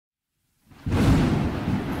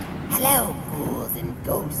Hello, ghouls and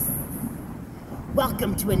ghosts.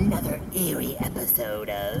 Welcome to another eerie episode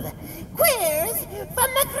of Queers from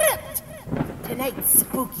the Crypt. Tonight's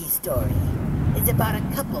spooky story is about a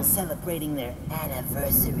couple celebrating their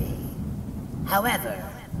anniversary. However,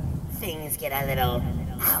 things get a little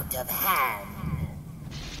out of hand.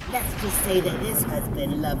 Let's just say that this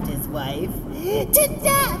husband loved his wife to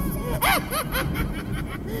death.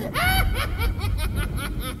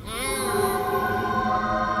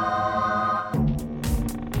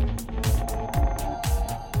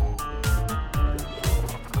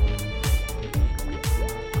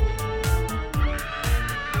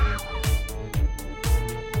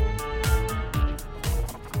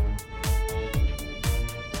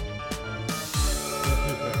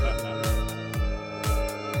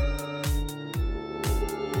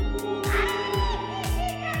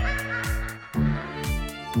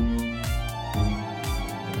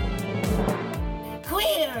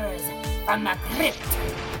 From the Crypt.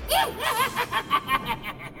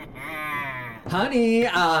 Honey,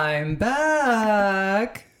 I'm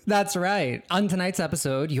back. That's right. On tonight's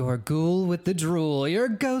episode, your ghoul with the drool, your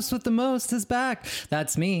ghost with the most is back.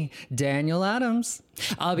 That's me, Daniel Adams.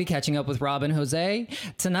 I'll be catching up with Rob and Jose.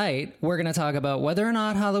 Tonight, we're going to talk about whether or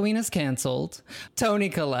not Halloween is canceled, Toni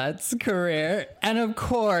Collette's career, and of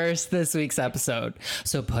course, this week's episode.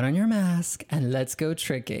 So put on your mask and let's go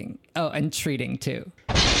tricking. Oh, and treating too.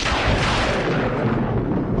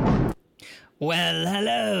 Well,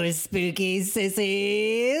 hello, spooky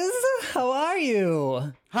sissies. How are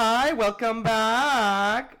you? Hi, welcome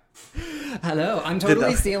back. Hello, I'm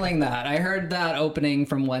totally stealing that. I heard that opening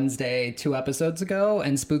from Wednesday 2 episodes ago,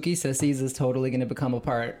 and spooky sissies is totally going to become a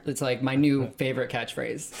part. It's like my new favorite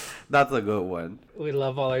catchphrase. That's a good one. We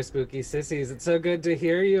love all our spooky sissies. It's so good to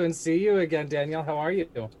hear you and see you again, Danielle. How are you?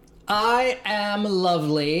 I am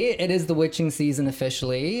lovely. It is the witching season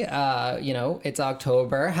officially. It's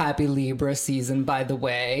October. Happy Libra season, by the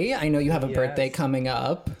way. I know you have a birthday coming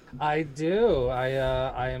up. I do.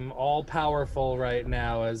 I am all powerful right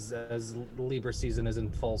now as Libra season is in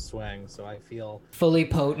full swing. So I feel fully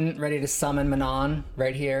potent, ready to summon Manon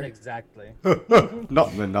right here. Exactly.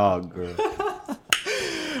 Not Manon, girl.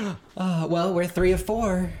 Well, we're 3 of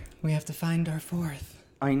 4. We have to find our 4th.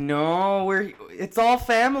 I know, it's all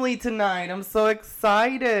family tonight. I'm so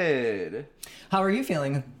excited. How are you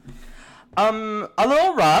feeling? A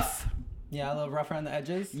little rough. Yeah, a little rough around the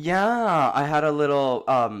edges? Yeah, I had a little,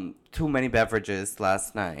 too many beverages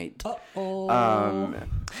last night. Uh-oh.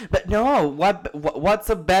 But no,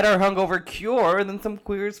 what's a better hungover cure than some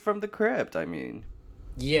Queers from the Crypt, I mean.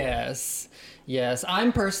 Yes.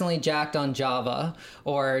 I'm personally jacked on Java,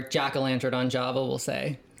 or jack-o'-lantern on Java, we'll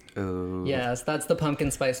say. Ooh. Yes, that's the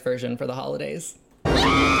pumpkin spice version for the holidays.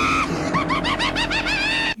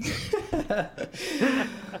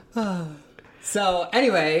 So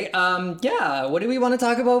anyway, what do we want to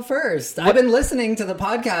talk about first? I've been listening to the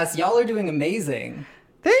podcast. Y'all are doing amazing.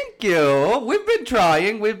 Thank you. We've been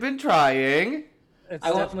trying. It's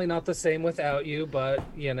definitely not the same without you, but,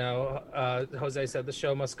 Jose said the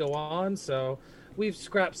show must go on, so we've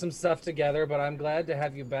scrapped some stuff together, but I'm glad to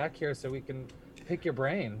have you back here so we can pick your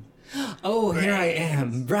brain. Oh, here I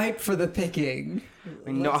am, ripe for the picking.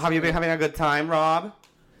 Have you been having a good time, Rob?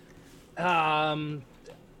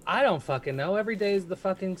 I don't fucking know. Every day is the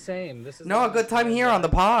fucking same. This is a good time here on the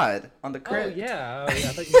pod, on the Crypt. Oh yeah, I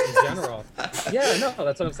thought you meant in general. Yeah, no,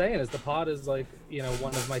 that's what I'm saying. Is the pod is like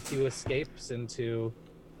one of my few escapes into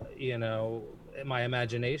my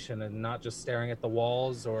imagination and not just staring at the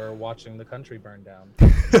walls or watching the country burn down.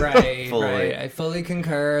 Right. I fully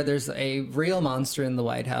concur. There's a real monster in the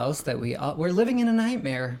White House that we're living in a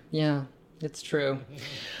nightmare. Yeah, it's true.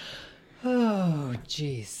 Oh,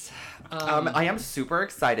 jeez. I am super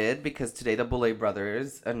excited because today the Boulet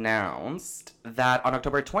brothers announced that on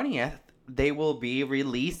October 20th, they will be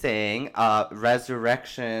releasing a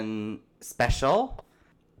Resurrection special.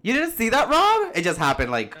 You didn't see that, Rob? It just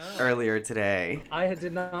happened earlier today. I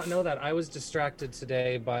did not know that. I was distracted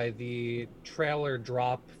today by the trailer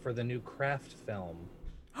drop for the new Craft film.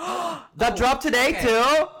 That dropped today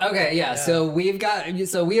too? Okay, yeah. So we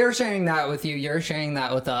are sharing that with you. You're sharing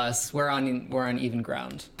that with us. We're on even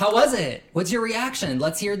ground. How was it? What's your reaction?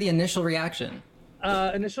 Let's hear the initial reaction.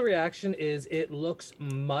 Initial reaction is it looks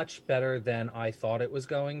much better than I thought it was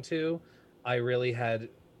going to. I really had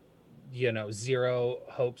zero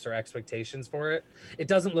hopes or expectations for it. It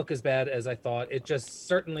doesn't look as bad as I thought. It just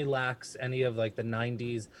certainly lacks any of the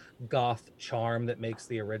 90s goth charm that makes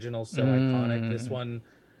the original so iconic. This one,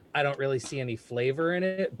 I don't really see any flavor in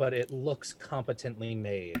it, but it looks competently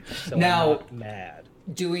made. So now, I'm not mad.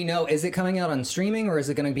 Do we know, is it coming out on streaming or is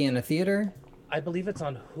it going to be in a theater? I believe it's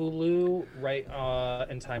on Hulu right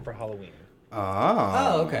in time for Halloween.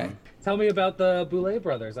 Oh, okay. Um, Tell me about the Boulet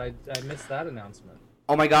brothers. I missed that announcement.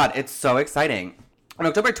 Oh my god, it's so exciting. On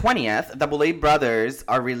October 20th, the Boulet brothers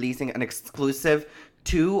are releasing an exclusive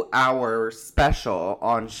 2-hour special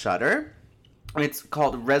on Shudder. And it's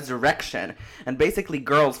called Resurrection. And basically,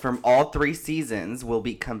 girls from all 3 seasons will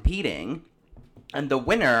be competing. And the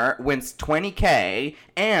winner wins $20K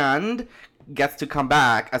and gets to come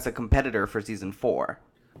back as a competitor for season 4.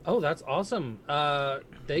 Oh, that's awesome.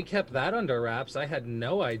 They kept that under wraps. I had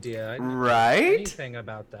no idea. I didn't know Right? anything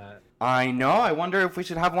about that. I know. I wonder if we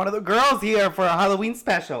should have one of the girls here for a Halloween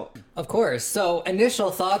special. Of course. So, initial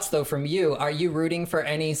thoughts though from you. Are you rooting for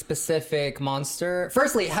any specific monster?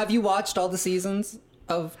 Firstly, have you watched all the seasons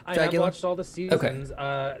of I have Dragula? watched all the seasons.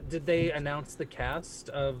 Did they announce the cast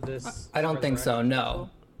of this? I don't think so. No.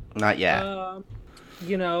 Not yet.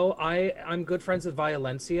 You know, I'm good friends with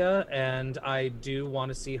Violencia, and I do want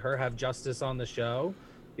to see her have justice on the show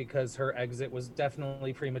because her exit was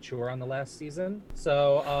definitely premature on the last season.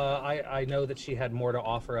 So I know that she had more to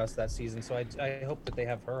offer us that season, so I hope that they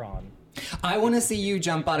have her on. I want to see you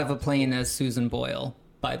jump out of a plane as Susan Boyle.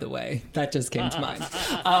 By the way, that just came to mind.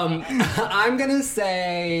 I'm gonna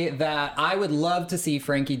say that I would love to see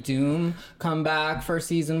Frankie Doom come back for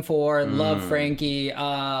season 4. Love Frankie.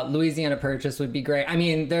 Louisiana Purchase would be great. I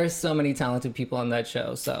mean, there's so many talented people on that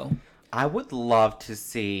show. So I would love to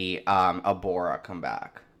see Abora come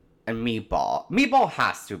back. And Meatball. Meatball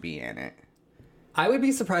has to be in it. I would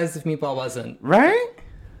be surprised if Meatball wasn't. Right?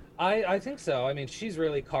 I think so. I mean, she's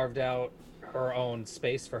really carved out her own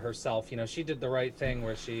space for herself. You know, she did the right thing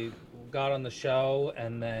where she got on the show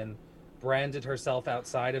and then branded herself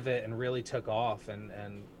outside of it and really took off.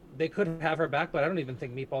 And they could have her back, but I don't even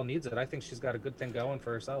think Meatball needs it. I think she's got a good thing going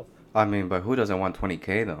for herself. I mean, but who doesn't want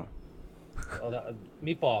 20K though? Well,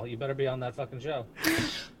 Meatball, you better be on that fucking show.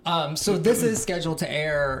 So this is scheduled to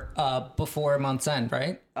air before month's end,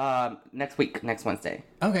 right? Next week, next Wednesday.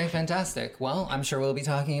 Okay, fantastic. Well, I'm sure we'll be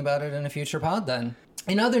talking about it in a future pod then.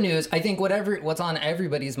 In other news, I think what's on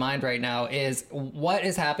everybody's mind right now is what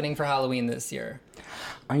is happening for Halloween this year.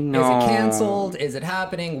 I know. Is it canceled? Is it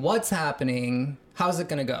happening? What's happening? How's it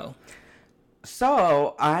gonna go?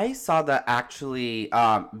 So I saw that actually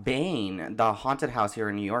Bane, the haunted house here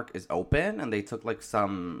in New York, is open, and they took like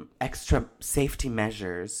some extra safety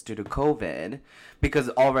measures due to COVID because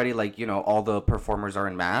already all the performers are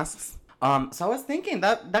in masks. So I was thinking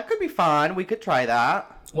that could be fun. We could try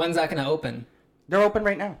that. When's that gonna open? They're open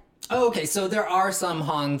right now. Oh, okay, so there are some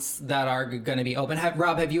haunts that are going to be open.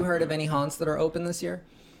 Rob, have you heard of any haunts that are open this year?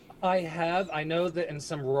 I have. I know that in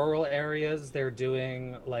some rural areas they're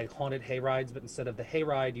doing like haunted hayrides, but instead of the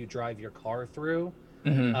hayride, you drive your car through.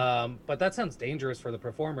 Mm-hmm. But that sounds dangerous for the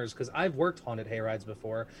performers because I've worked haunted hayrides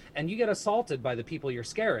before, and you get assaulted by the people you're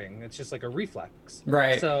scaring. It's just like a reflex.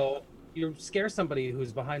 Right. So you scare somebody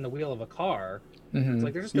who's behind the wheel of a car. Mm-hmm. It's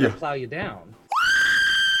like they're just going to plow you down.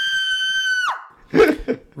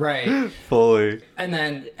 Right. Fully.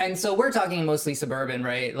 And so we're talking mostly suburban,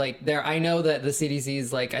 right? Like I know that the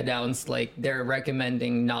CDC's like announced like they're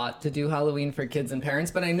recommending not to do Halloween for kids and parents,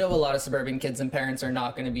 but I know a lot of suburban kids and parents are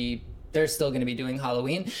not going to be, they're still going to be doing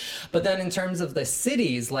Halloween. But then in terms of the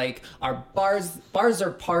cities, like our bars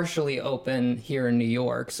are partially open here in New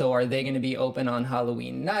York. So are they going to be open on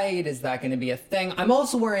Halloween night? Is that going to be a thing? I'm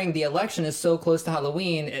also worrying the election is so close to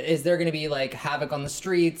Halloween. Is there going to be like havoc on the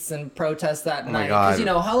streets and protests that night? God.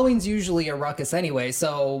 Because, Halloween's usually a ruckus anyway.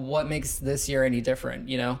 So what makes this year any different,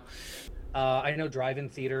 I know drive-in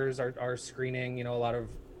theaters are screening, a lot of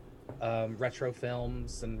retro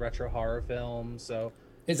films and retro horror films. So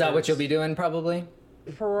is that what you'll be doing probably?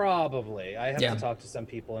 Probably. I have Yeah. to talk to some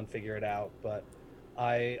people and figure it out. But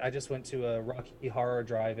I just went to a Rocky Horror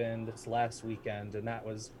drive-in this last weekend, and that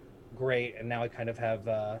was great. And now I kind of have,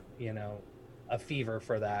 a fever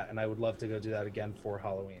for that, and I would love to go do that again for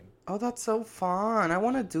Halloween. Oh, that's so fun. I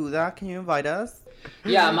want to do that. Can you invite us?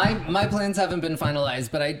 Yeah, my plans haven't been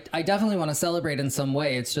finalized, but I definitely want to celebrate in some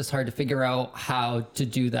way. It's just hard to figure out how to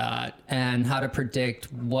do that and how to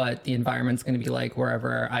predict what the environment's going to be like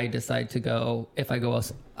wherever I decide to go if I go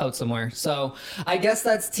out somewhere. So I guess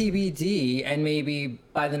that's TBD, and maybe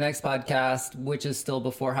by the next podcast, which is still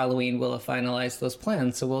before Halloween, we'll have finalized those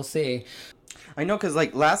plans. So we'll see. I know, because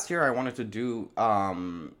last year I wanted to do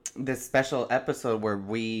this special episode where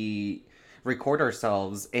we record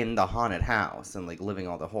ourselves in the haunted house and living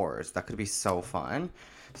all the horrors. That could be so fun.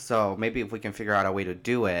 So maybe if we can figure out a way to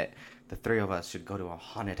do it, the 3 of us should go to a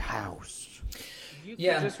haunted house. You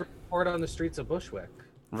Yeah. could just record on the streets of Bushwick.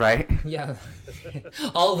 Right? Yeah.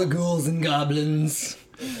 All the ghouls and goblins.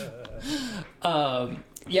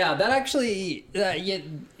 Yeah, that actually,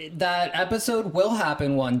 that episode will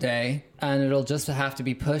happen one day, and it'll just have to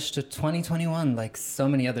be pushed to 2021, like so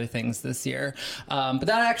many other things this year. But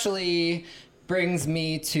that actually brings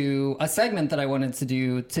me to a segment that I wanted to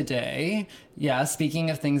do today. Yeah, speaking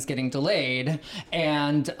of things getting delayed,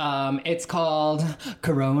 and it's called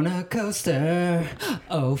Corona Coaster.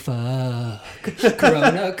 Oh fuck,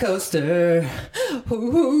 Corona Coaster.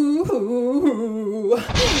 Ooh.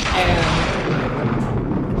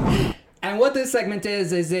 And what this segment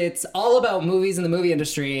is it's all about movies in the movie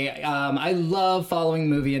industry. I love following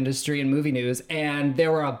the movie industry and movie news, and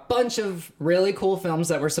there were a bunch of really cool films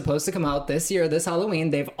that were supposed to come out this year, this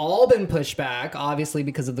Halloween. They've all been pushed back, obviously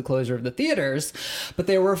because of the closure of the theaters, but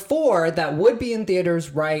there were 4 that would be in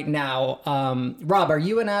theaters right now. Rob, are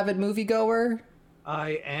you an avid moviegoer?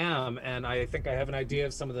 I am, and I think I have an idea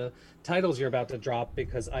of some of the titles you're about to drop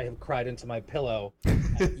because I have cried into my pillow.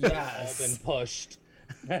 Yes. All been pushed.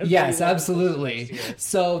 Yes, absolutely.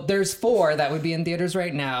 So there's 4 that would be in theaters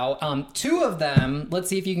right now. 2 of them, let's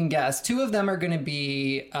see if you can guess. 2 of them are going to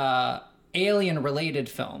be alien-related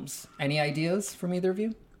films. Any ideas from either of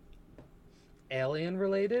you? Alien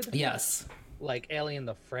related? Yes. Like Alien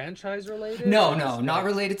the franchise related? No, not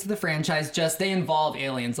related to the franchise. Just they involve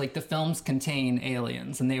aliens. Like the films contain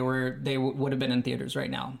aliens, and they would have been in theaters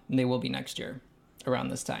right now, and they will be next year around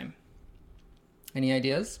this time. Any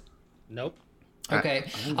ideas? Nope.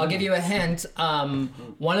 Okay, I'll give you a hint.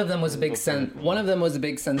 One of them was a big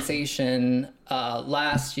sensation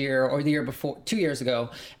last year or the year before, 2 years ago,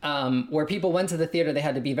 where people went to the theater. They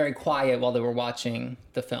had to be very quiet while they were watching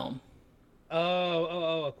the film.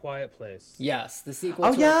 Oh, A Quiet Place. Yes, the sequel.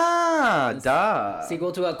 Sequel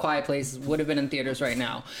to A Quiet Place would have been in theaters right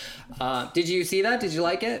now. Did you see that? Did you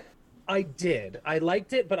like it? I did. I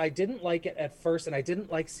liked it, but I didn't like it at first, and I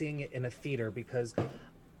didn't like seeing it in a theater because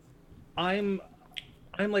I'm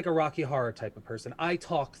like a Rocky Horror type of person. I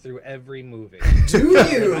talk through every movie. Do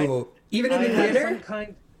you? Even in the theater?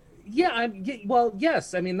 Well,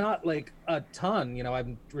 yes. I mean, not like a ton. You know,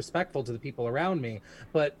 I'm respectful to the people around me,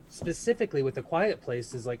 but specifically with The Quiet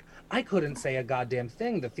Place is like I couldn't say a goddamn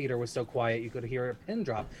thing. The theater was so quiet you could hear a pin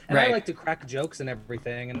drop. And right. I like to crack jokes and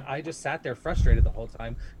everything, and I just sat there frustrated the whole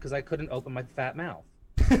time because I couldn't open my fat mouth.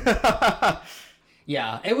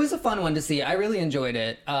 Yeah, it was a fun one to see. I really enjoyed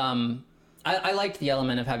it. I liked the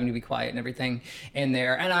element of having to be quiet and everything in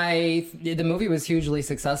there. And the movie was hugely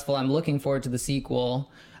successful. I'm looking forward to the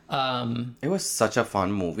sequel. It was such a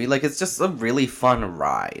fun movie. Like, it's just a really fun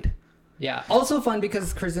ride. Yeah. Also fun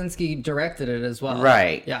because Krasinski directed it as well.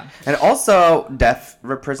 Right. Yeah. And also, deaf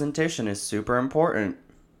representation is super important.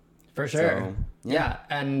 For sure. So, yeah,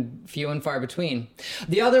 and few and far between.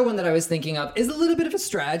 The other one that I was thinking of is a little bit of a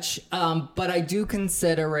stretch, but I do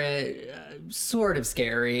consider it sort of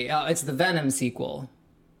scary. It's the Venom sequel.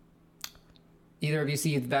 Either of you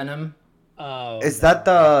see Venom? Is that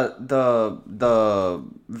the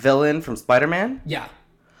villain from Spider-Man? Yeah.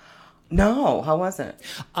 No, how was it?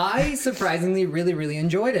 I surprisingly really, really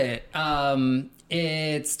enjoyed it.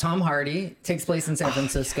 It's Tom Hardy, takes place in San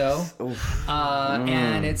Francisco,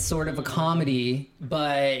 and it's sort of a comedy,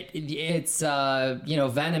 but it's,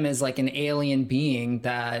 Venom is like an alien being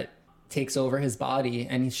that takes over his body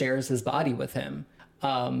and he shares his body with him.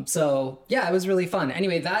 So yeah, it was really fun.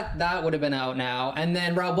 Anyway, that would have been out now. And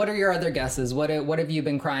then Rob, what are your other guesses? What have you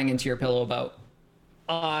been crying into your pillow about?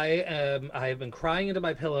 I have been crying into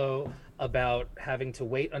my pillow about having to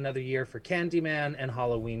wait another year for Candyman and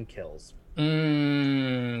Halloween Kills.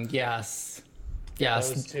 Yes.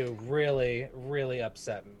 Those two really, really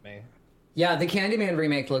upset me. Yeah, the Candyman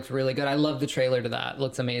remake looked really good. I love the trailer to that. It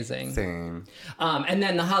looks amazing. Same. And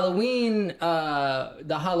then the Halloween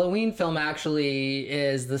film actually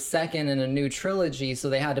is the second in a new trilogy, so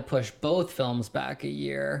they had to push both films back a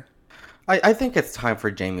year. I think it's time for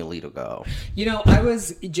Jamie Lee to go. You know,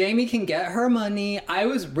 Jamie can get her money. I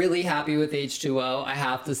was really happy with H2O, I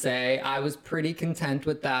have to say. I was pretty content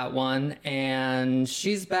with that one. And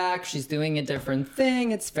she's back. She's doing a different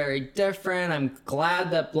thing. It's very different. I'm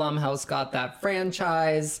glad that Blumhouse got that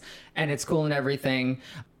franchise, and it's cool and everything.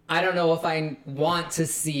 I don't know if I want to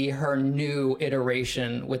see her new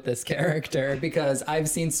iteration with this character because I've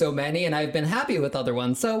seen so many and I've been happy with other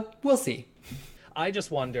ones. So we'll see. I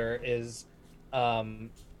just wonder is,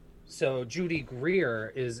 so Judy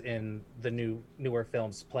Greer is in the newer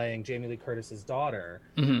films playing Jamie Lee Curtis's daughter,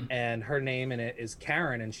 and her name in it is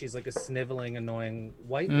Karen, and she's like a sniveling, annoying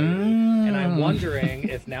white lady. And I'm wondering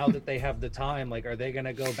if now that they have the time, like, are they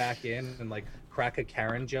gonna go back in and like crack a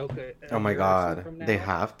Karen joke? Oh my God, they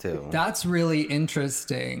have to. That's really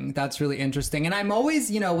interesting. And I'm always,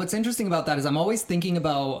 what's interesting about that is I'm always thinking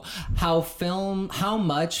about how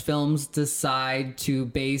much films decide to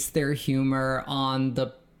base their humor on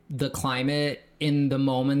the climate in the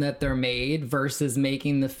moment that they're made versus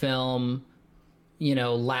making the film,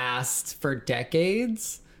 last for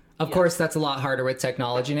decades. Of course, that's a lot harder with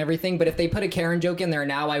technology and everything. But if they put a Karen joke in there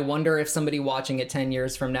now, I wonder if somebody watching it 10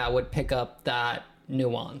 years from now would pick up that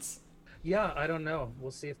nuance. Yeah, I don't know.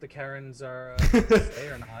 We'll see if the Karens are stay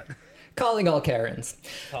or not. Calling all Karens.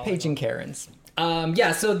 Paging Karens.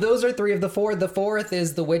 So those are three of the four. The fourth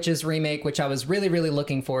is the Witches remake, which I was really, really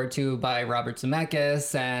looking forward to, by Robert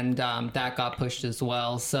Zemeckis, and that got pushed as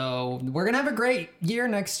well. So we're going to have a great year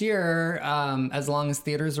next year, as long as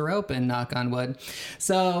theaters are open, knock on wood.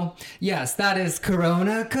 So, yes, that is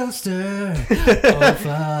Corona Coaster.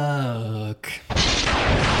 Oh, fuck.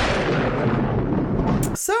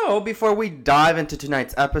 So, before we dive into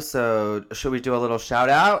tonight's episode, should we do a little shout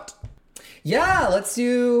out? Yeah, let's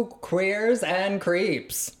do Queers and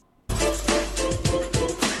Creeps.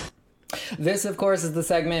 This, of course, is the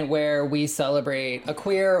segment where we celebrate a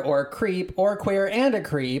queer or a creep, or a queer and a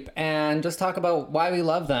creep, and just talk about why we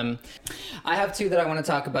love them. I have two that I want to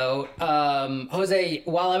talk about. Jose,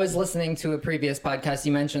 while I was listening to a previous podcast,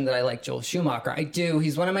 you mentioned that I like Joel Schumacher. I do.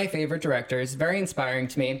 He's one of my favorite directors. Very inspiring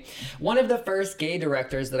to me. One of the first gay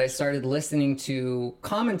directors that I started listening to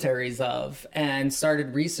commentaries of and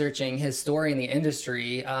started researching his story in the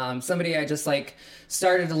industry. Somebody I just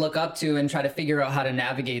started to look up to and try to figure out how to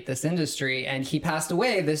navigate this industry. And he passed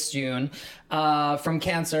away this June from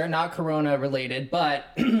cancer, not corona related, but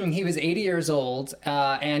he was 80 years old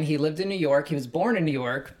and he lived in New York. He was born in New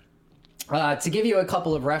York. To give you a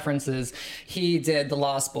couple of references, he did The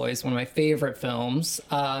Lost Boys, one of my favorite films.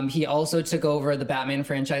 He also took over the Batman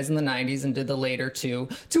franchise in the 90s and did the later two,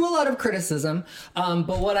 to a lot of criticism.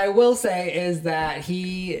 But what I will say is that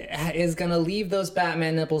he is going to leave those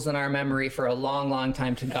Batman nipples in our memory for a long, long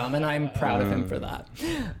time to come, and I'm proud of him for that.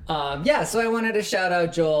 So I wanted to shout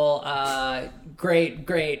out Joel.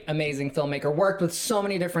 Great, amazing filmmaker. Worked with so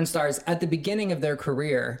many different stars at the beginning of their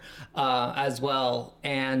career as well.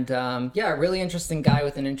 And really interesting guy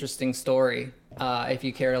with an interesting story, if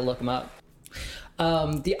you care to look him up.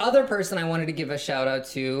 The other person I wanted to give a shout out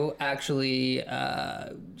to, actually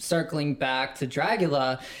circling back to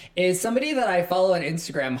Dragula, is somebody that I follow on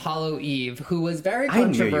Instagram, Hollow Eve, who was very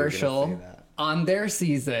controversial on their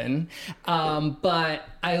season, but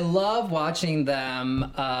I love watching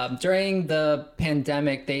them. During the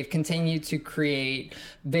pandemic, they've continued to create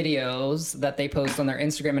videos that they post on their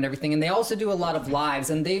Instagram and everything, and they also do a lot of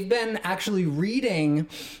lives, and they've been actually reading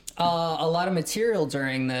a lot of material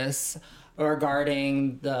during this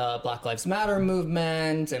regarding the Black Lives Matter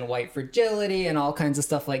movement and white fragility and all kinds of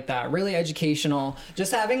stuff like that. Really educational,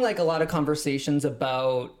 just having a lot of conversations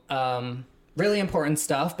about really important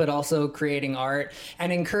stuff, but also creating art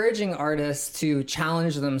and encouraging artists to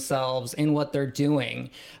challenge themselves in what they're doing.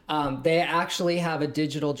 They actually have a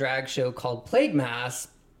digital drag show called Plague Mass,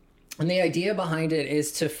 and the idea behind it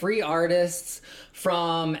is to free artists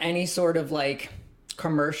from any sort of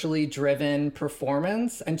commercially driven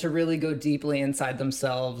performance and to really go deeply inside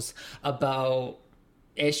themselves about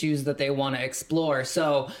issues that they want to explore.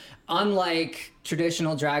 So unlike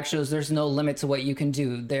traditional drag shows, there's no limit to what you can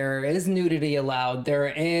do. There is nudity allowed. There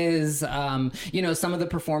is, some of the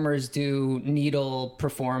performers do needle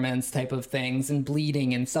performance type of things and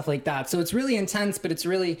bleeding and stuff like that. So it's really intense, but it's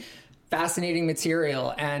really fascinating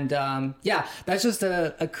material. And that's just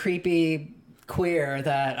a creepy queer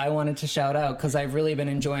that I wanted to shout out because I've really been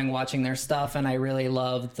enjoying watching their stuff, and I really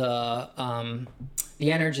love the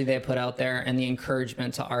energy they put out there and the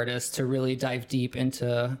encouragement to artists to really dive deep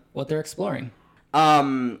into what they're exploring.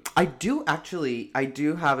 I do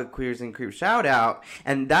have a Queers and Creeps shout out,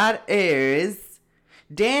 and that is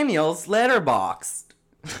Daniel's Letterboxd.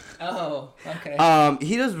 Oh, okay.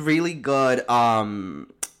 He does really good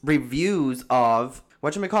reviews of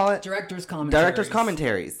whatchamacallit? Director's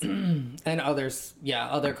commentaries. And others,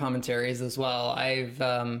 other commentaries as well. I've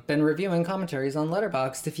been reviewing commentaries on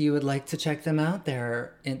Letterboxd. If you would like to check them out,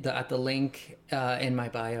 they're at the link in my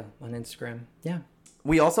bio on Instagram. Yeah.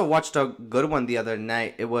 We also watched a good one the other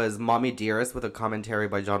night. It was Mommy Dearest with a commentary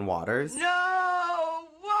by John Waters. No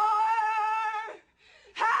more!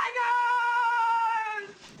 Hang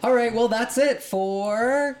on! All right, well, that's it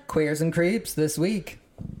for Queers and Creeps this week.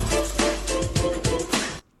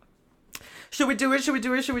 Should we do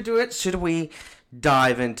it? Should we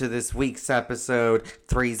dive into this week's episode,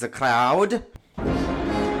 Three's a Cloud?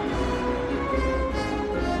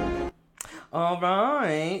 All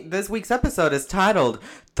right. This week's episode is titled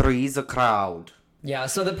Three's a Crowd. Yeah,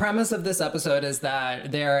 so the premise of this episode is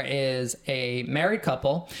that there is a married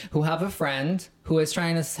couple who have a friend who is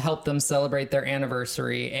trying to help them celebrate their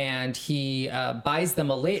anniversary, and he buys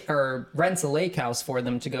them rents a lake house for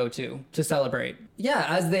them to go to celebrate. Yeah,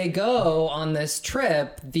 as they go on this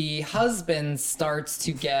trip, the husband starts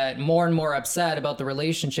to get more and more upset about the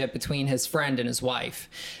relationship between his friend and his wife.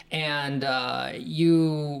 And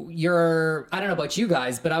you're I don't know about you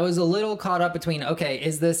guys, but I was a little caught up between, okay,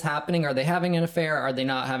 is this happening? Are they having an affair? Are they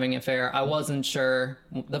not having an affair? I wasn't sure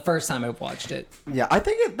the first time I watched it. Yeah, I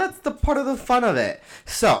think that's the part of the fun of it.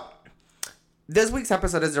 So, this week's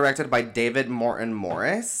episode is directed by David Morton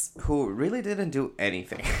Morris, who really didn't do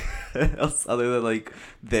anything else other than like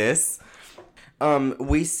this.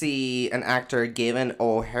 We see an actor, Gavin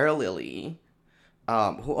O'Harlily,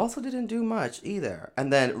 who also didn't do much either.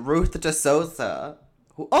 And then Ruth DeSouza,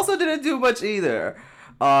 who also didn't do much either.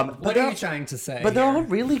 What are you trying to say? But they're all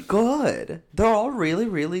really good. They're all really,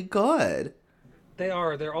 really good. They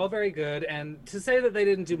are. They're all very good. And to say that they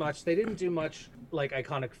didn't do much like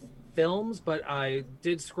iconic films, but I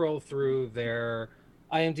did scroll through their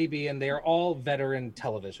IMDb, and they are all veteran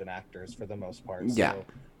television actors for the most part. Yeah. So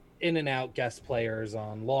in and out guest players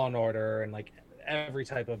on Law and Order and like every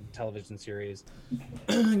type of television series.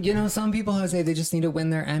 You know, some people say they just need to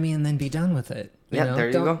win their Emmy and then be done with it. There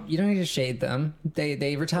you go. You don't need to shade them.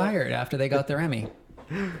 They retired after they got their Emmy.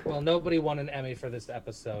 Well, nobody won an Emmy for this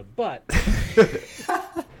episode, but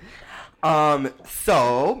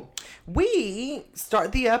so we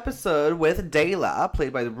start the episode with Dayla,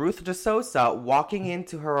 played by Ruth DeSouza, walking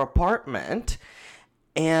into her apartment,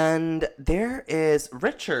 and there is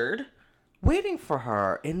Richard waiting for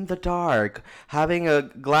her in the dark, having a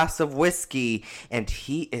glass of whiskey, and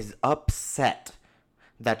he is upset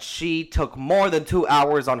that she took more than 2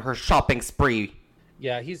 hours on her shopping spree.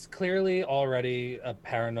 yeah, he's clearly already a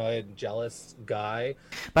paranoid, jealous guy.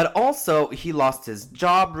 But also, he lost his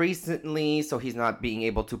job recently, so he's not being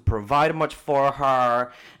able to provide much for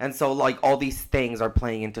her. And so, like, all these things are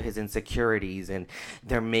playing into his insecurities, and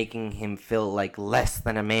they're making him feel like less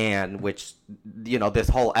than a man, which, you know, this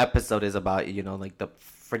whole episode is about, you know, like the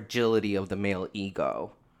fragility of the male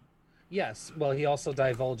ego. Yes, well, he also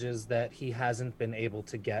divulges that he hasn't been able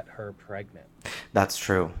to get her pregnant. That's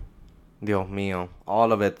true. Dios mío.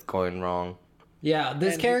 All of it's going wrong. Yeah,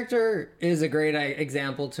 this character is a great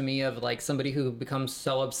example to me of like somebody who becomes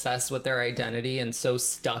so obsessed with their identity and so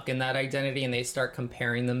stuck in that identity, and they start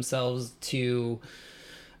comparing themselves to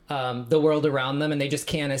the world around them, and they just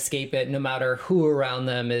can't escape it no matter who around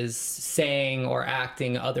them is saying or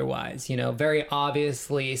acting otherwise. You know, very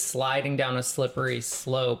obviously sliding down a slippery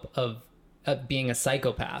slope of being a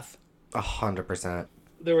psychopath. 100%.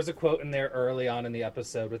 There was a quote in there early on in the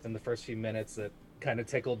episode within the first few minutes that kind of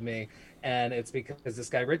tickled me, and it's because this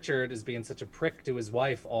guy Richard is being such a prick to his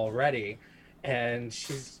wife already, and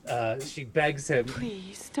she begs him,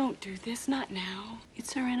 Please don't do this, not now.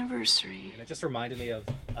 It's our anniversary. and it just reminded me of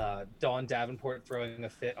Dawn Davenport throwing a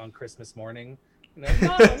fit on Christmas morning. You know,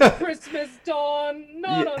 not on Christmas, Dawn,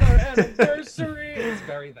 not on our anniversary. It's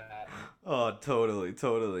very that. Oh,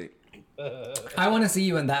 totally. I want to see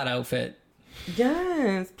you in that outfit.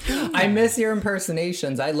 Yes. I miss your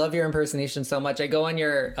impersonations. I love your impersonations so much. I go on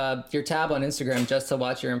your tab on Instagram just to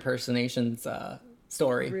watch your impersonations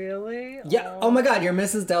story. Really? Yeah. Oh my God, you're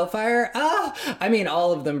Mrs. Doubtfire. I mean,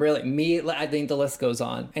 all of them really. Me, I think the list goes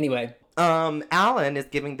on. Anyway. Alan is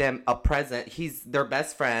giving them a present. He's their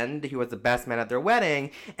best friend. He was the best man at their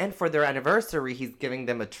wedding. And for their anniversary, he's giving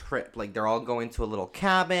them a trip. Like, they're all going to a little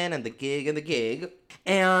cabin and the gig.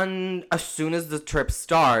 And as soon as the trip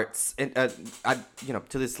starts, to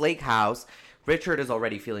this lake house, Richard is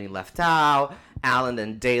already feeling left out. Alan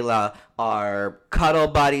and Dayla are cuddle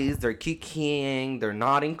buddies. They're kikiing. They're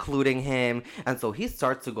not including him. And so he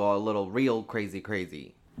starts to go a little real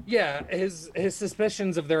crazy. Yeah, his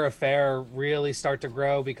suspicions of their affair really start to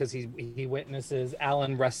grow because he witnesses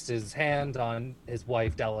Alan rest his hand on his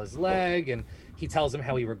wife Della's leg, and he tells him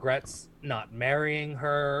how he regrets not marrying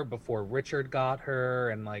her before Richard got her,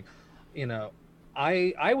 and like, you know,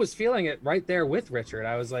 I was feeling it right there with Richard.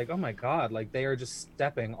 I was like, oh my God, like they are just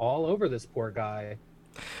stepping all over this poor guy.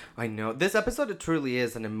 I know. This episode, it truly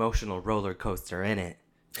is an emotional roller coaster, isn't it?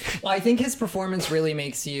 Well, I think his performance really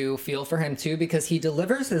makes you feel for him too, because he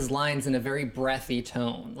delivers his lines in a very breathy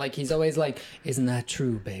tone. Like, he's always like, isn't that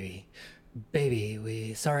true, baby?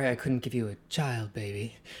 Baby, sorry I couldn't give you a child,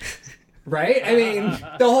 baby. Right? I mean,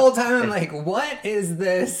 the whole time I'm like, what is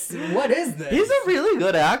this? What is this? He's a really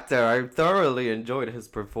good actor. I thoroughly enjoyed his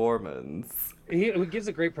performance. He gives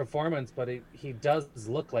a great performance, but he does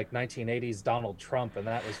look like 1980s Donald Trump, and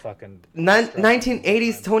that was fucking...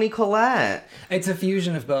 1980s Toni Collette. It's a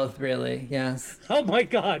fusion of both, really. Yes. Oh my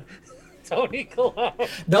God. Toni Collette.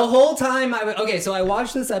 The whole time so I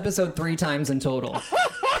watched this episode 3 times in total.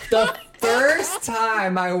 The first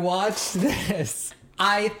time I watched this,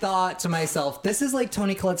 I thought to myself, this is like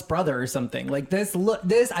Toni Collette's brother or something. Like this,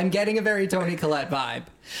 I'm getting a very Toni Collette vibe.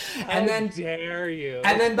 And How dare you?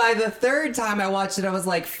 And then by the third time I watched it, I was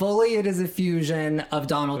like, fully it is a fusion of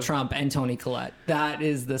Donald Trump and Toni Collette. That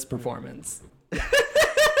is this performance.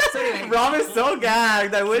 So anyway, Rob is so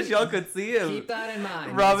gagged. I wish y'all could see him. keep that in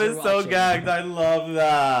mind. Rob as is you're so watching. gagged. I love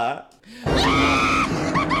that.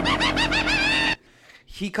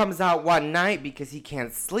 He comes out one night because he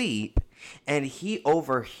can't sleep, and he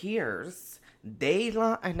overhears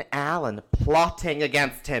Dayla and Alan plotting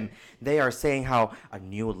against him. They are saying how a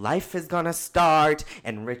new life is gonna start,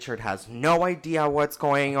 and Richard has no idea what's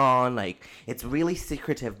going on. Like, it's really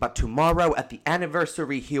secretive, but tomorrow at the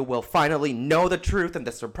anniversary, he will finally know the truth, and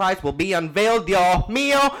the surprise will be unveiled. Dios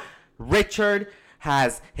mío! Richard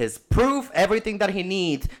has his proof, everything that he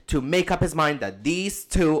needs to make up his mind that these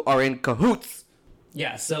two are in cahoots.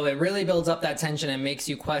 Yeah, so it really builds up that tension and makes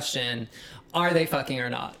you question, are they fucking or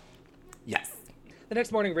not? Yes. The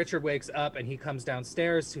next morning, Richard wakes up and he comes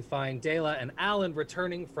downstairs to find Dayla and Alan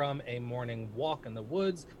returning from a morning walk in the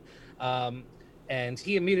woods. And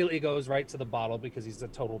he immediately goes right to the bottle because he's a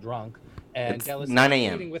total drunk. And It's Dayla's 9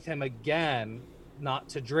 a.m. pleading with him again not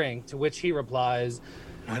to drink, to which he replies,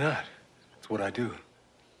 Why not? It's what I do.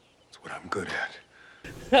 It's what I'm good at.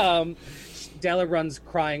 Dayla runs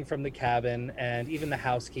crying from the cabin, and even the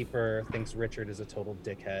housekeeper thinks Richard is a total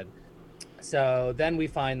dickhead. So then we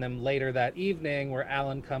find them later that evening where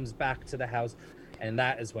Alan comes back to the house, and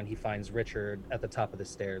that is when he finds Richard at the top of the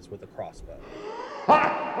stairs with a crossbow.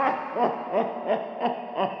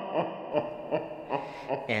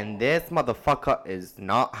 And this motherfucker is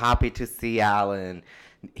not happy to see Alan.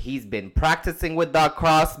 He's been practicing with that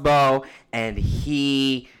crossbow, and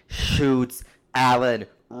he shoots Alan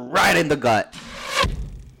right in the gut.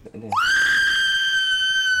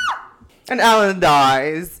 And Alan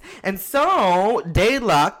dies. And so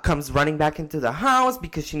Dayla comes running back into the house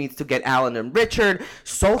because she needs to get Alan and Richard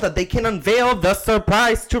so that they can unveil the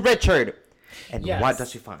surprise to Richard. And Yes. what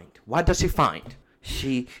does she find? What does she find?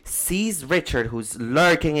 She sees Richard, who's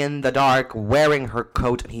lurking in the dark, wearing her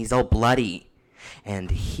coat, and he's all bloody.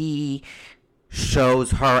 And he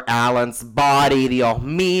shows her Alan's body. Dios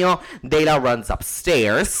mío. Dayla runs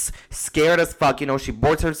upstairs, scared as fuck. You know, she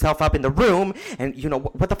boards herself up in the room. And, you know,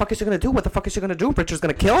 what the fuck is she gonna do? What the fuck is she gonna do? Richard's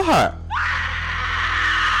gonna kill her.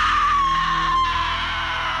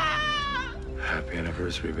 Happy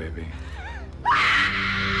anniversary, baby.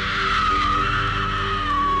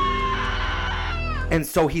 And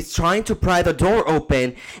so he's trying to pry the door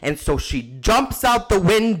open, and so she jumps out the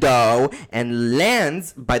window and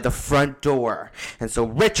lands by the front door. And so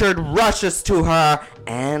Richard rushes to her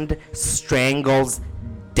and strangles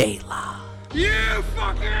Dayla. You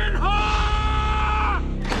fucking whore!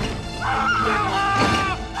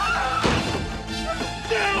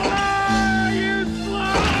 Dayla, you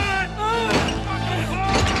slut! Fucking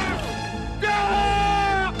whore!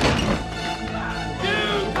 Dayla! You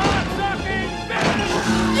cocksucking bitch!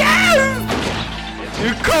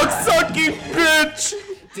 You cocksucking bitch!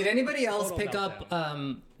 Did anybody else pick up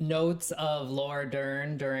notes of Laura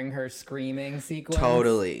Dern during her screaming sequence?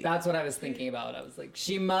 Totally. That's what I was thinking about. I was like,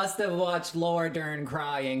 she must have watched Laura Dern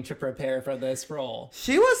crying to prepare for this role.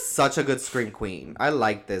 She was such a good scream queen. I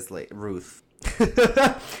like this, Ruth.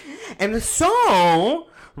 And so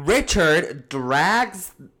Richard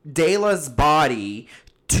drags Dayla's body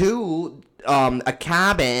to a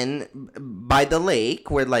cabin by the lake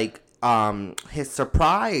where, like, his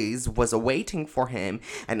surprise was awaiting for him.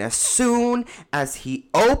 And as soon as he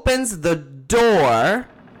opens the door,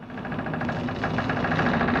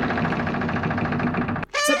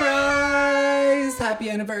 Surprise! Happy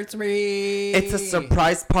anniversary! it's a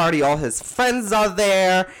surprise party. All his friends are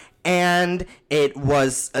there, and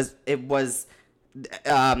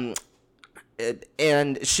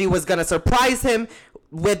and she was gonna surprise him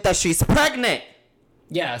with that she's pregnant.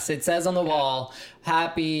 Yes, it says on the wall,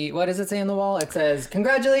 happy, what does it say on the wall? It says,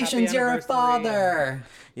 congratulations, Happy you're a anniversary. father.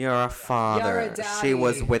 You're a father. You're a daddy. She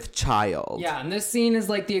was with child. Yeah, and this scene is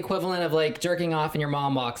like the equivalent of like jerking off and your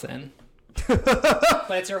mom walks in. But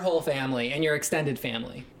it's your whole family and your extended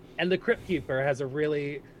family. And the Crypt Keeper has a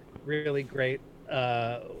really, really great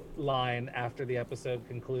line after the episode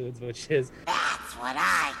concludes, which is, That's what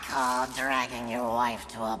I call dragging your wife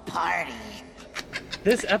to a party.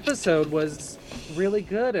 This episode was really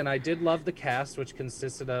good, and I did love the cast, which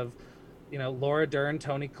consisted of, Laura Dern,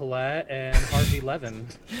 Toni Collette, and Harvey Levin.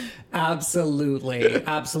 Absolutely.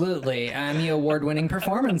 Emmy award-winning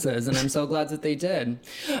performances, and I'm so glad that they did.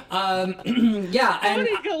 Yeah, and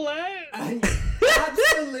Toni Collette!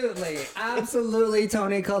 Absolutely,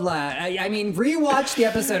 Toni Collette. I mean, rewatch the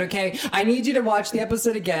episode, okay? I need you to watch the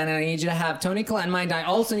episode again, and I need you to have Toni Collette in mind. I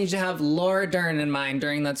also need you to have Laura Dern in mind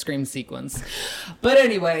during that scream sequence. But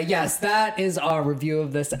anyway, yes, that is our review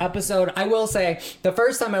of this episode. I will say, the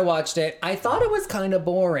first time I watched it, I thought it was kind of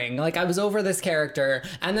boring. Like, I was over this character,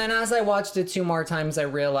 and then as I watched it 2 more times, I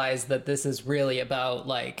realized that this is really about,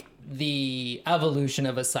 like, the evolution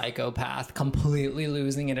of a psychopath completely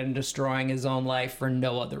losing it and destroying his own life for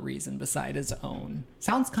no other reason beside his own.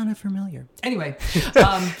 Sounds kind of familiar. Anyway,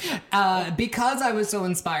 because I was so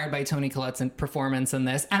inspired by Toni Collette's performance in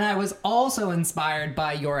this, and I was also inspired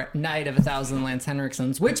by your Night of 1,000 Lance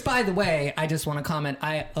Henriksen's, which, by the way, I just want to comment,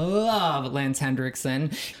 I love Lance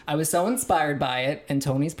Henriksen. I was so inspired by it and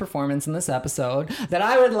Tony's performance in this episode that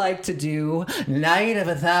I would like to do Night of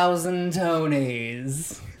 1,000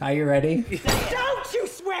 Tonys. Are you ready? Don't you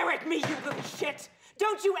swear at me, you little shit!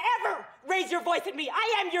 Don't you ever raise your voice at me!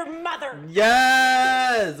 I am your mother!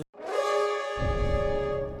 Yes!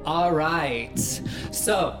 All right.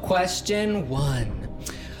 So, question 1.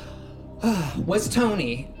 Was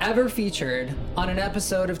Tony ever featured on an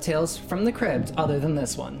episode of Tales from the Crypt other than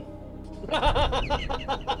this one?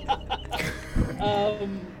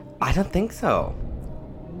 I don't think so.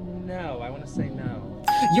 No, I want to say no.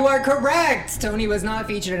 You are correct! Tony was not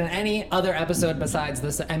featured in any other episode besides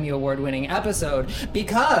this Emmy Award-winning episode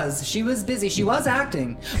because she was busy. She was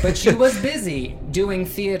acting, but she was busy doing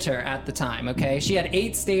theater at the time, okay? She had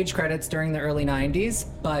 8 stage credits during the early 90s,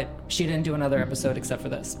 but she didn't do another episode except for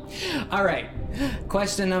this. All right,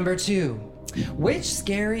 question number 2. Which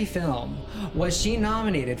scary film was she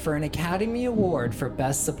nominated for an Academy Award for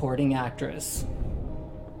Best Supporting Actress?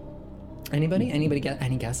 Anybody get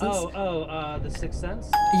any guesses? The Sixth Sense?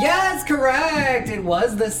 Yes, correct! It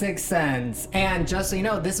was The Sixth Sense. And just so you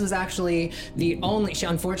know, this was actually the only...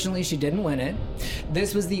 Unfortunately, she didn't win it.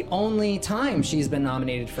 This was the only time she's been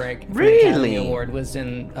nominated for an Academy Award was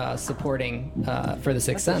in supporting for The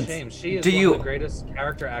Sixth Sense. That's a shame. She is one of the greatest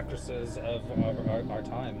character actresses of our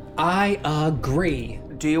time. I agree.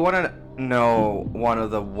 Do you want to know one of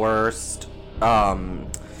the worst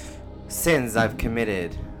sins I've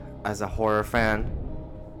committed as a horror fan?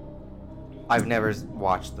 I've never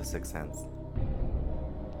watched The Sixth Sense.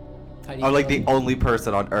 I'm like the only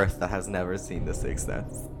person on earth that has never seen The Sixth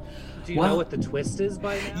Sense. Do you know what the twist is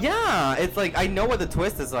by now? Yeah, it's like I know what the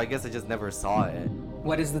twist is, so I guess I just never saw it.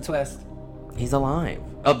 What is the twist? He's alive.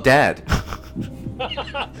 Oh, dead.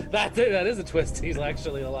 That is a twist. He's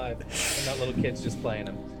actually alive, and that little kid's just playing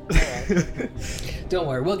him. All right. Don't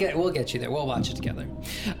worry, we'll get you there. We'll watch it together.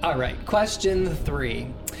 All right, question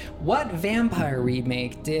 3. What vampire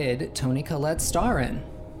remake did Toni Collette star in?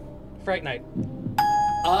 Fright Night.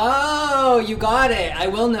 Oh, you got it. I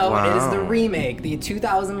will note Wow. it is the remake, the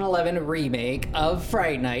 2011 remake of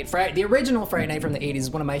Fright Night. The original Fright Night from the 80s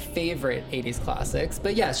is one of my favorite 80s classics.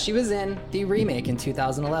 But yes, she was in the remake in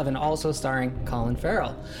 2011, also starring Colin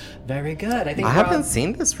Farrell. Very good. I haven't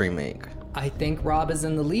seen this remake. I think Rob is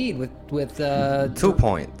in the lead with 2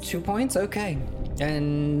 points. 2 points? Okay.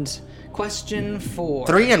 And question 4.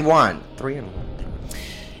 3 and 1. 3 and 1.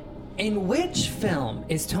 In which film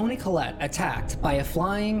is Toni Collette attacked by a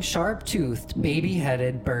flying, sharp-toothed,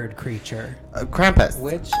 baby-headed bird creature? Krampus.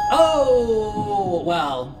 Oh,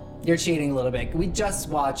 well, you're cheating a little bit. We just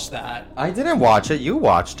watched that. I didn't watch it. You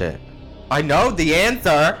watched it. I know the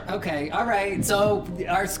answer. Okay, all right. So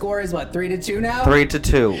our score is what, 3-2 now?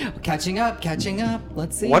 3-2. Catching up.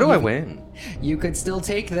 Let's see. What do I win? You could still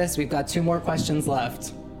take this. We've got 2 more questions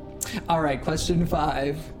left. All right, question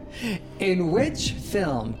 5. In which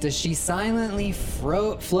film does she silently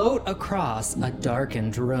float across a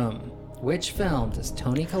darkened room? Which film does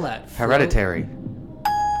Toni Collette float? Hereditary.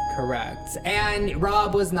 Correct. And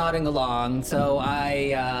Rob was nodding along, so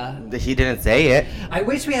He didn't say it. I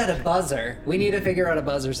wish we had a buzzer. We need to figure out a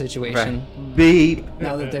buzzer situation. Right. Beep.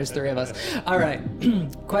 Now that there's 3 of us. All right.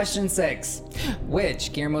 Question 6.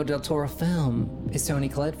 Which Guillermo del Toro film is Toni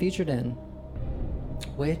Collette featured in?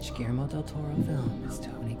 Which Guillermo del Toro film is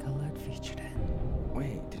Toni Collette featured in?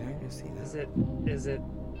 Wait, did I just see this? Is it?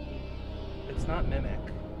 It's not Mimic.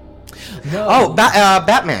 No. Oh,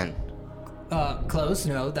 Batman. Close.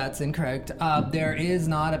 No, that's incorrect. There is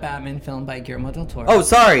not a Batman film by Guillermo del Toro. Oh,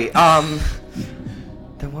 sorry.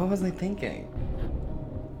 Then what was I thinking?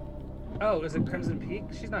 Oh, is it Crimson Peak?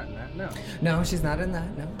 She's not in that. No. No, she's not in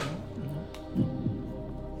that. No.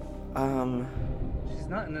 She's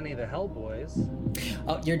not in any of the Hellboys.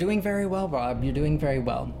 Oh, you're doing very well, Rob. You're doing very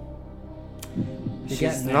well. You're She's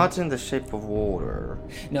getting there. not in The Shape of Water.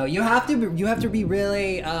 No, you have to be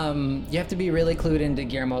really clued into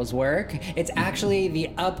Guillermo's work. It's actually the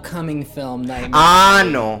upcoming film Nightmare. Ah,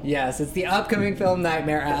 no. Yes, it's the upcoming film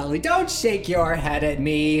Nightmare Alley. Don't shake your head at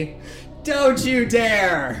me. Don't you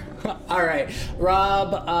dare. All right,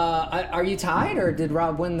 Rob, are you tied or did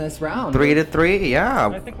Rob win this round? 3-3, yeah.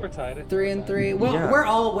 I think we're tied at 3-3. Well, Yeah. we're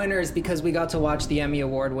all winners because we got to watch the Emmy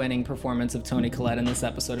Award-winning performance of Toni Collette in this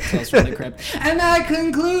episode of Tales from the Crypt. And that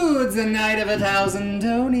concludes A Night of 1,000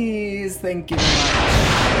 Tonys. Thank you much.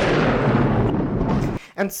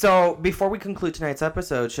 And so, before we conclude tonight's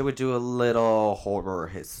episode, should we do a little horror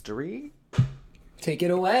history? Take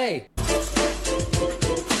it away.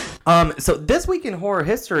 So this week in horror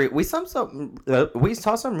history, we saw some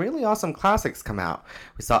really awesome classics come out.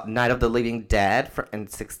 We saw Night of the Living Dead in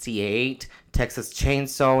 '68, Texas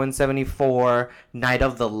Chainsaw in '74, Night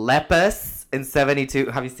of the Lepus in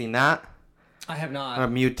 '72. Have you seen that? I have not. A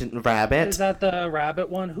mutant rabbit. Is that the rabbit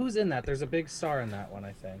one? Who's in that? There's a big star in that one,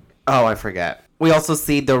 I think. Oh, I forget. We also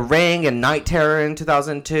see The Ring and Night Terror in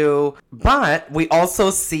 2002. But we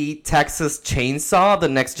also see Texas Chainsaw, The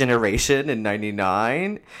Next Generation in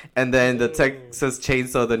 99. And then the Texas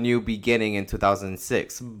Chainsaw, The New Beginning in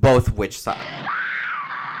 2006. Both which saw.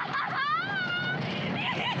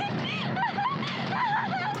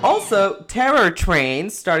 Also, Terror Train,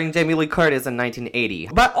 starring Jamie Lee Curtis in 1980.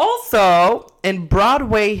 But also, in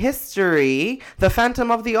Broadway history, The Phantom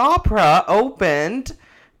of the Opera opened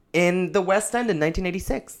in the West End in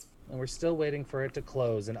 1986. And we're still waiting for it to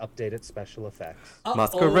close and update its special effects.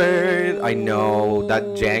 Masquerade. I know, that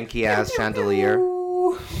janky-ass chandelier.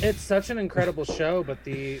 It's such an incredible show, but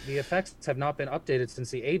the effects have not been updated since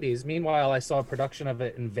the 80s. Meanwhile, I saw a production of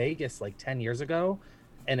it in Vegas like 10 years ago,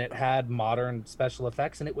 and it had modern special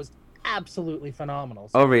effects, and it was absolutely phenomenal.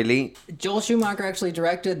 Oh, really? Joel Schumacher actually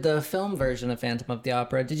directed the film version of Phantom of the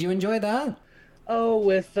Opera. Did you enjoy that? Oh,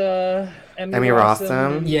 with Emmy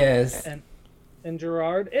Rossum? Yes. And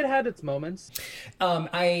Gerard. It had its moments.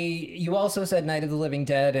 You also said Night of the Living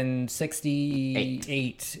Dead in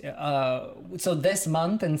 68. So this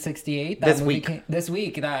month in 68, This week. this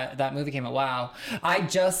week that movie came out. Wow. I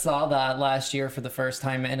just saw that last year for the first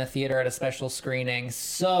time in a theater at a special screening.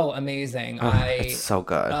 So amazing. It's so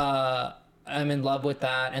good. I'm in love with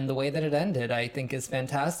that, and the way that it ended, I think, is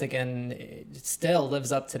fantastic, and it still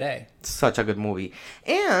lives up today. Such a good movie.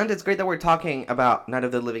 And it's great that we're talking about Night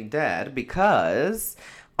of the Living Dead because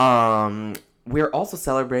we're also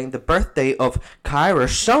celebrating the birthday of Kyra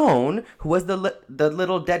Schoen, who was the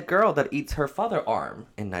little dead girl that eats her father arm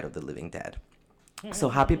in Night of the Living Dead. So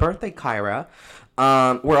happy birthday, Kyra.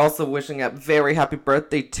 We're also wishing a very happy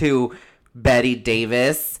birthday to Betty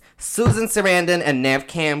Davis, Susan Sarandon, and Neve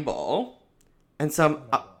Campbell. And some,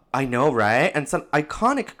 I know, right? And some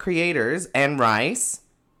iconic creators, Anne Rice,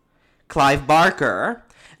 Clive Barker,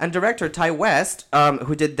 and director Ty West,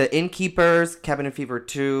 who did The Innkeepers, Cabin Fever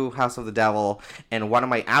 2, House of the Devil, and one of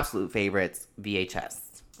my absolute favorites, VHS.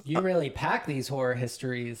 You really pack these horror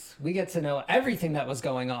histories. We get to know everything that was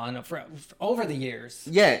going on over the years.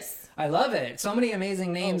 Yes. I love it. So many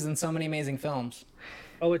amazing names and so many amazing films.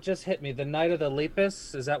 Oh, it just hit me. The Night of the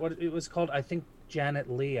Lepus, is that what it was called? I think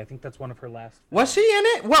Janet Leigh. I think that's one of her last. Was she in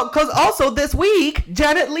it? Well, because also this week,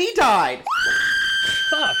 Janet Leigh died.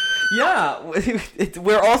 Fuck. Yeah.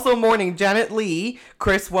 We're also mourning Janet Leigh,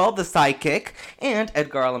 Chris Well, the sidekick, and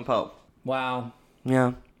Edgar Allan Poe. Wow.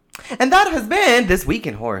 Yeah. And that has been This Week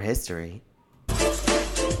in Horror History.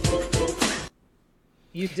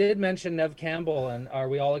 You did mention Neve Campbell, and are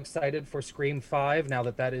we all excited for Scream 5 now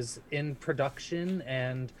that is in production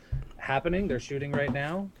and happening? They're shooting right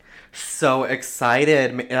now. So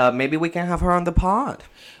excited. Maybe we can have her on the pod.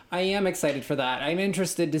 I am excited for that. I'm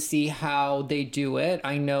interested to see how they do it.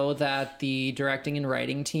 I know that the directing and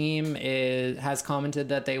writing team has commented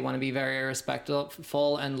that they want to be very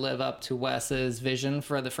respectful and live up to Wes's vision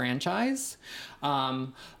for the franchise.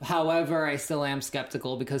 However, I still am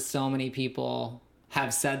skeptical because so many people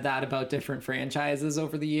have said that about different franchises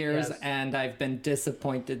over the years, Yes. and I've been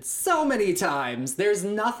disappointed so many times. There's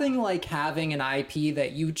nothing like having an IP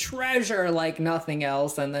that you treasure like nothing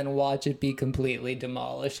else and then watch it be completely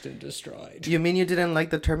demolished and destroyed. You mean you didn't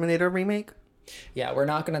like the Terminator remake? Yeah, we're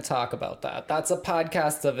not going to talk about that. That's a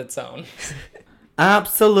podcast of its own.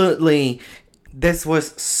 Absolutely. This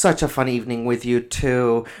was such a fun evening with you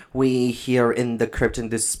two. We here in the crypt in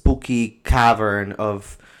this spooky cavern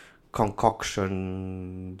of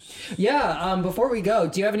concoctions. Yeah, before we go,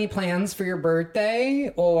 do you have any plans for your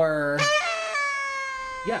birthday or...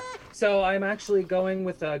 Yeah. So I'm actually going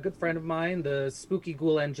with a good friend of mine, the Spooky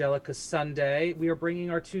Ghoul Angelica Sunday. We are bringing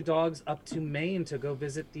our 2 dogs up to Maine to go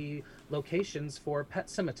visit the locations for Pet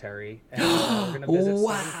Cemetery. And we're going to visit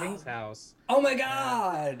Stephen King's house. Oh my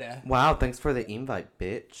God. Wow, thanks for the invite,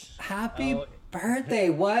 bitch. Happy birthday.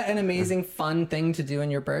 What an amazing, fun thing to do on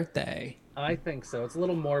your birthday. I think so. It's a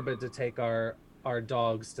little morbid to take our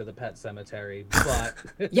dogs to the pet cemetery, but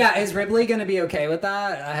Yeah, is Ripley gonna be okay with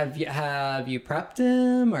that? Have you prepped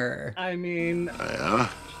him, or? I mean, Yeah,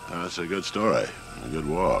 that's a good story. A good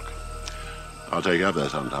walk. I'll take you up there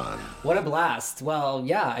sometime. What a blast. Well,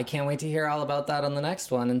 yeah, I can't wait to hear all about that on the next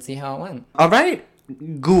one and see how it went. All right,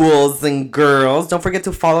 ghouls and girls, don't forget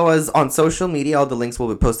to follow us on social media. All the links will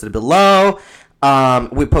be posted below.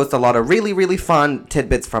 We post a lot of really, really fun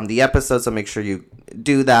tidbits from the episode, so make sure you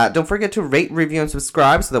do that. Don't forget to rate, review, and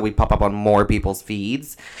subscribe so that we pop up on more people's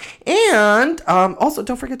feeds. And also,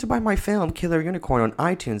 don't forget to buy my film, Killer Unicorn, on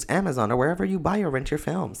iTunes, Amazon, or wherever you buy or rent your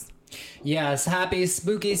films. Yes, happy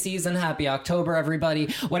spooky season, happy October, everybody.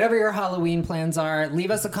 Whatever your Halloween plans are, leave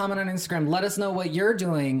us a comment on Instagram. Let us know what you're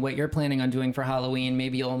doing, what you're planning on doing for Halloween.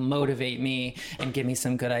 Maybe you'll motivate me and give me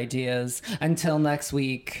some good ideas. Until next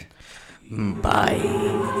week. Bye.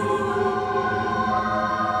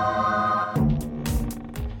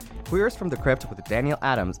 Queers from the Crypt with Daniel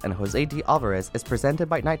Adams and Jose D. Alvarez is presented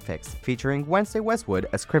by Nightfix, featuring Wednesday Westwood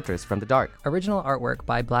as Cryptors from the Dark. Original artwork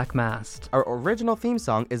by Black Mast. Our original theme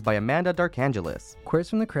song is by Amanda Darkangelis. Queers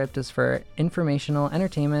from the Crypt is for informational,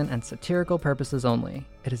 entertainment, and satirical purposes only.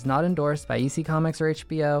 It is not endorsed by EC Comics or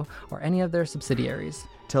HBO or any of their subsidiaries.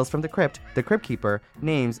 Tales from the Crypt, The Crypt Keeper,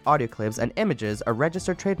 names, audio clips, and images are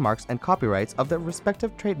registered trademarks and copyrights of the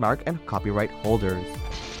respective trademark and copyright holders.